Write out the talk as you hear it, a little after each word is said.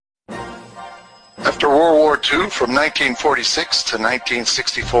After World War II, from 1946 to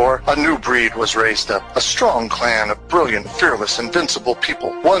 1964, a new breed was raised up. A strong clan of brilliant, fearless, invincible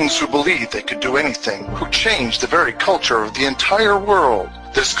people. Ones who believed they could do anything, who changed the very culture of the entire world.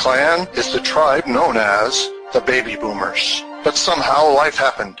 This clan is the tribe known as the Baby Boomers. But somehow life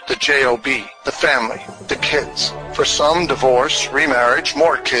happened. The J-O-B, the family, the kids. For some, divorce, remarriage,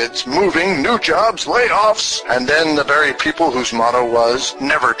 more kids, moving, new jobs, layoffs. And then the very people whose motto was,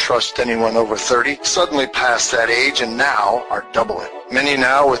 never trust anyone over 30, suddenly passed that age and now are double it. Many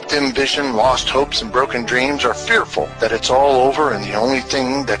now with dim vision, lost hopes, and broken dreams are fearful that it's all over and the only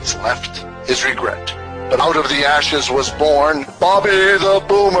thing that's left is regret. But out of the ashes was born Bobby the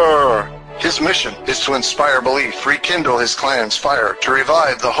Boomer. His mission is to inspire belief, rekindle his clan's fire, to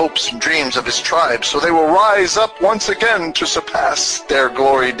revive the hopes and dreams of his tribe so they will rise up once again to surpass their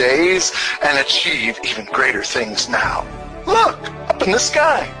glory days and achieve even greater things now. Look, up in the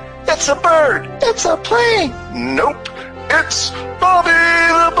sky. It's a bird. It's a plane. Nope. It's Bobby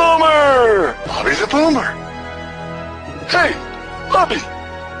the Boomer. Bobby the Boomer. Hey, Bobby.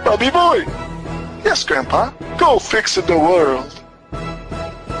 Bobby boy. Yes, Grandpa. Go fixing the world.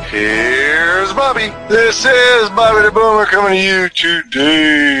 Here's Bobby. This is Bobby the Boomer coming to you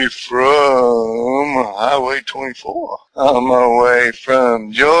today from Highway 24. On my way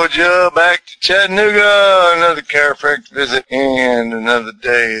from Georgia back to Chattanooga. Another chiropractic visit and another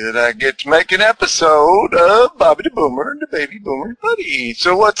day that I get to make an episode of Bobby the Boomer, the Baby Boomer Buddy.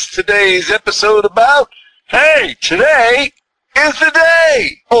 So what's today's episode about? Hey, today is the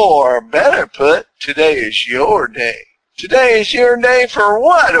day. Or better put, today is your day. Today is your day for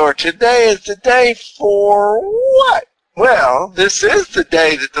what? Or today is the day for what? Well, this is the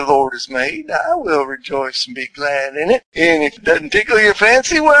day that the Lord has made. I will rejoice and be glad in it. And if it doesn't tickle your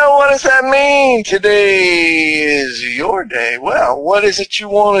fancy, well, what does that mean? Today is your day. Well, what is it you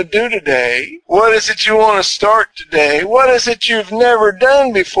want to do today? What is it you want to start today? What is it you've never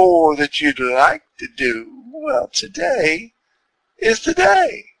done before that you'd like to do? Well, today is the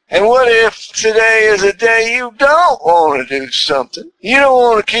day. And what if today is a day you don't want to do something? You don't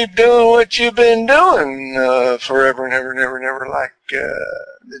want to keep doing what you've been doing forever and ever and ever and ever, like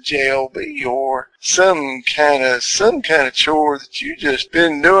the J-O-B, or some kind of chore that you just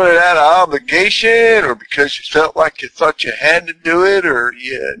been doing it out of obligation, or because you felt like you thought you had to do it, or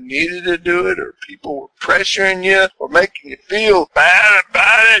you needed to do it, or people were pressuring you, or making you feel bad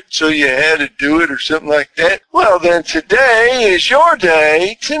about it, so you had to do it, or something like that. Well, then today is your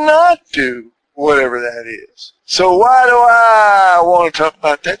day to not do whatever that is. So why do I want to talk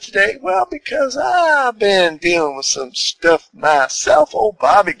about that today? Well, because I've been dealing with some stuff myself. Old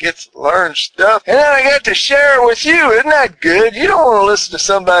Bobby gets to learn stuff, and then I get to share it with you. Isn't that good? You don't want to listen to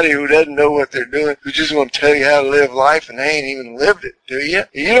somebody who doesn't know what they're doing, who just want to tell you how to live life, and they ain't even lived it, do you?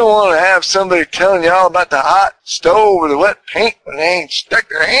 You don't want to have somebody telling you all about the hot stove or the wet paint when they ain't stuck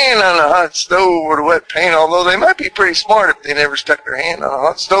their hand on the hot stove or the wet paint, although they might be pretty smart if they never stuck their hand on a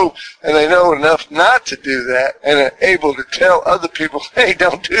hot stove and they know enough not to do that, and are able to tell other people, hey,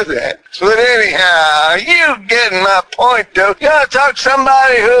 don't do that. But anyhow, you getting my point, though. You gotta talk to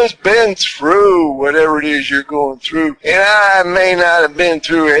somebody who's been through whatever it is you're going through. And I may not have been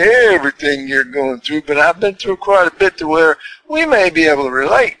through everything you're going through, but I've been through quite a bit to where we may be able to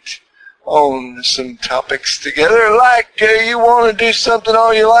relate on some topics together, like you want to do something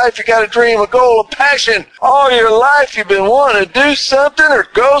all your life, you got a dream, a goal, a passion. All your life you've been wanting to do something or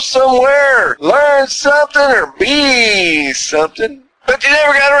go somewhere, learn something or be something, but you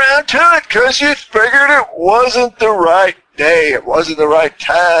never got around to it because you figured it wasn't the right day, it wasn't the right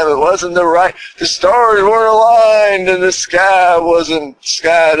time, it wasn't the stars weren't aligned and the sky wasn't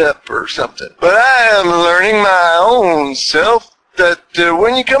skied up or something. But I am learning my own self that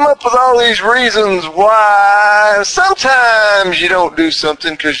when you come up with all these reasons why sometimes you don't do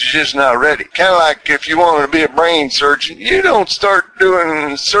something because you're just not ready. Kind of like if you wanted to be a brain surgeon, you don't start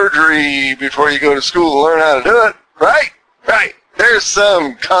doing surgery before you go to school to learn how to do it, right? Right. There's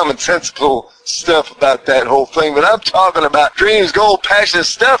some commonsensical stuff about that whole thing, but I'm talking about dreams, goal, passion,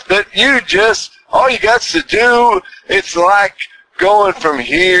 stuff that all you got to do, it's like going from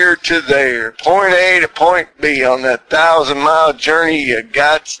here to there, point A to point B on that 1,000-mile journey. You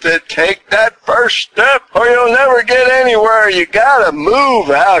got to take that first step or you'll never get anywhere. You got to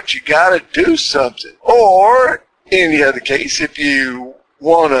move out. You got to do something. Or, in the other case, if you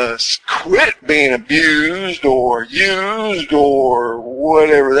want to quit being abused or used or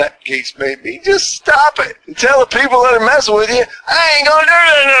whatever that case may be, just stop it and tell the people that are messing with you, I ain't gonna do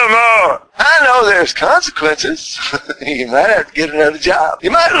that no more. I know there's consequences. You might have to get another job.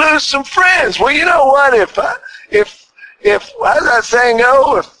 You might lose some friends. Well, you know what? If as that saying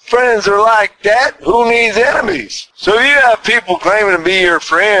goes, friends are like that, who needs enemies? So if you have people claiming to be your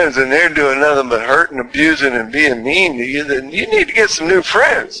friends and they're doing nothing but hurting, abusing, and being mean to you, then you need to get some new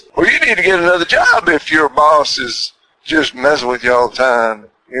friends. Or you need to get another job if your boss is just messing with you all the time.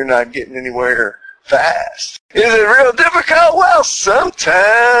 You're not getting anywhere fast. Is it real difficult? Well,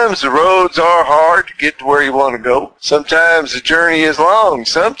 sometimes the roads are hard to get to where you want to go. Sometimes the journey is long.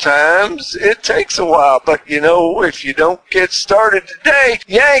 Sometimes it takes a while. But, if you don't get started today,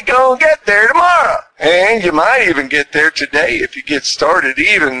 you ain't going to get there tomorrow. And you might even get there today if you get started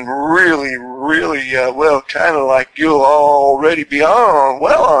even really, kind of like you'll already be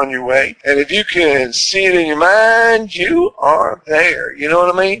on your way. And if you can see it in your mind, you are there. You know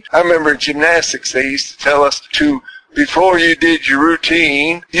what I mean? I remember in gymnastics, they used to tell us before you did your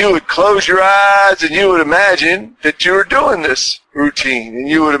routine, you would close your eyes and you would imagine that you were doing this routine. And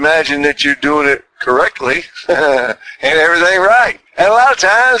you would imagine that you're doing it correctly and everything right. And a lot of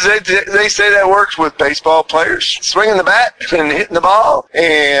times they say that works with baseball players swinging the bat and hitting the ball.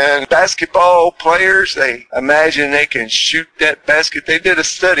 And basketball players, they imagine they can shoot that basket. They did a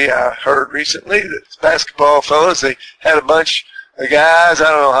study I heard recently that basketball fellas, they had a bunch of guys,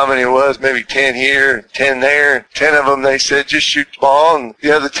 I don't know how many it was, maybe 10 here and 10 there. And 10 of them, they said, just shoot the ball. And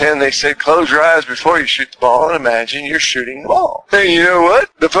the other 10, they said, close your eyes before you shoot the ball and imagine you're shooting the ball. And you know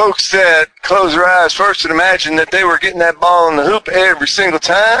what? The folks that close their eyes first and imagine that they were getting that ball in the hoop every single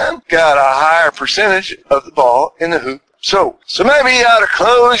time got a higher percentage of the ball in the hoop. So maybe you ought to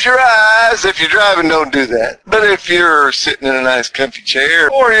close your eyes. If you're driving, don't do that. But if you're sitting in a nice comfy chair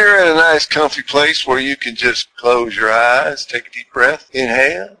or you're in a nice comfy place where you can just close your eyes, take a deep breath,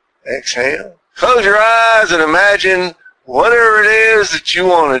 inhale, exhale. Close your eyes and imagine whatever it is that you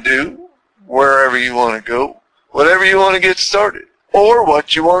want to do, wherever you want to go, whatever you want to get started, or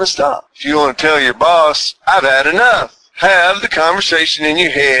what you want to stop. If you want to tell your boss, I've had enough, have the conversation in your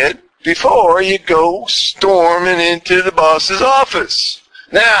head before you go storming into the boss's office.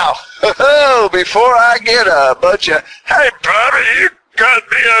 Now, before I get a bunch of, hey, Bobby, you got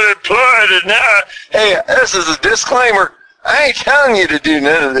me unemployed and now, hey, this is a disclaimer. I ain't telling you to do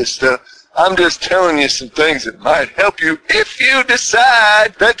none of this stuff. I'm just telling you some things that might help you if you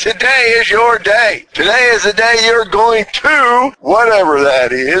decide that today is your day. Today is the day you're going to whatever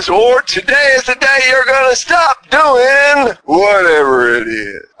that is, or today is the day you're going to stop doing whatever it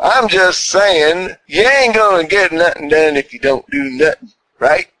is. I'm just saying you ain't going to get nothing done if you don't do nothing,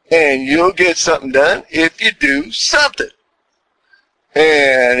 right? And you'll get something done if you do something.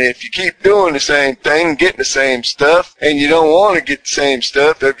 And if you keep doing the same thing, getting the same stuff, and you don't want to get the same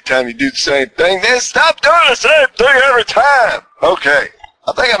stuff every time you do the same thing, then stop doing the same thing every time. Okay,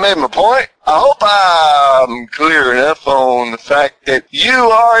 I think I made my point. I hope I'm clear enough on the fact that you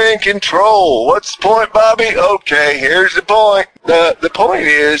are in control. What's the point, Bobby? Okay, here's the point. The point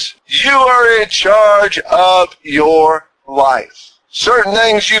is you are in charge of your life. Certain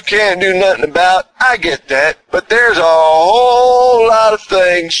things you can't do nothing about, I get that, but there's a whole lot of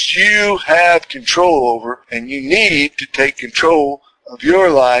things you have control over, and you need to take control of your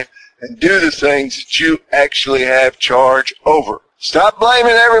life and do the things that you actually have charge over. Stop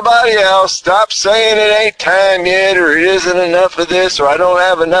blaming everybody else. Stop saying it ain't time yet, or it isn't enough of this, or I don't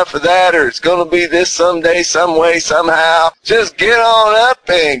have enough of that, or it's going to be this someday, some way, somehow. Just get on up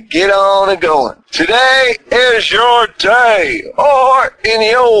and get on and going. Today is your day. Or in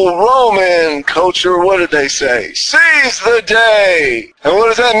the old Roman culture, what did they say? Seize the day. And what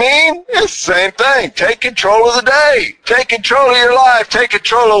does that mean? It's the same thing. Take control of the day. Take control of your life. Take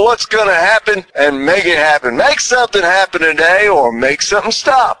control of what's going to happen and make it happen. Make something happen today or make something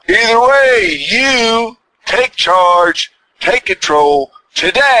stop. Either way, you take charge, take control.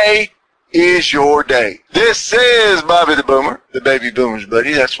 Today is your day. This is Bobby the Boomer, the baby boomer's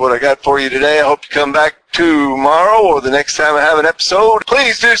buddy. That's what I got for you today. I hope you come back tomorrow or the next time I have an episode.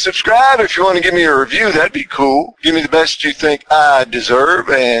 Please do subscribe. If you want to give me a review, that'd be cool. Give me the best you think I deserve,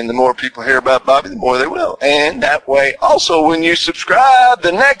 and the more people hear about Bobby, the more they will. And that way, also, when you subscribe,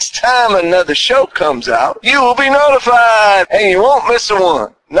 the next time another show comes out, you will be notified, and you won't miss a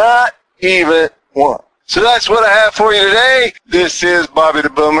one. Not even one. So that's what I have for you today. This is Bobby the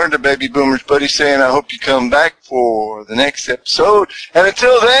Boomer, the baby boomer's buddy, saying I hope you come back for the next episode. And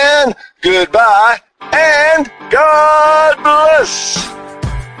until then, goodbye and God bless.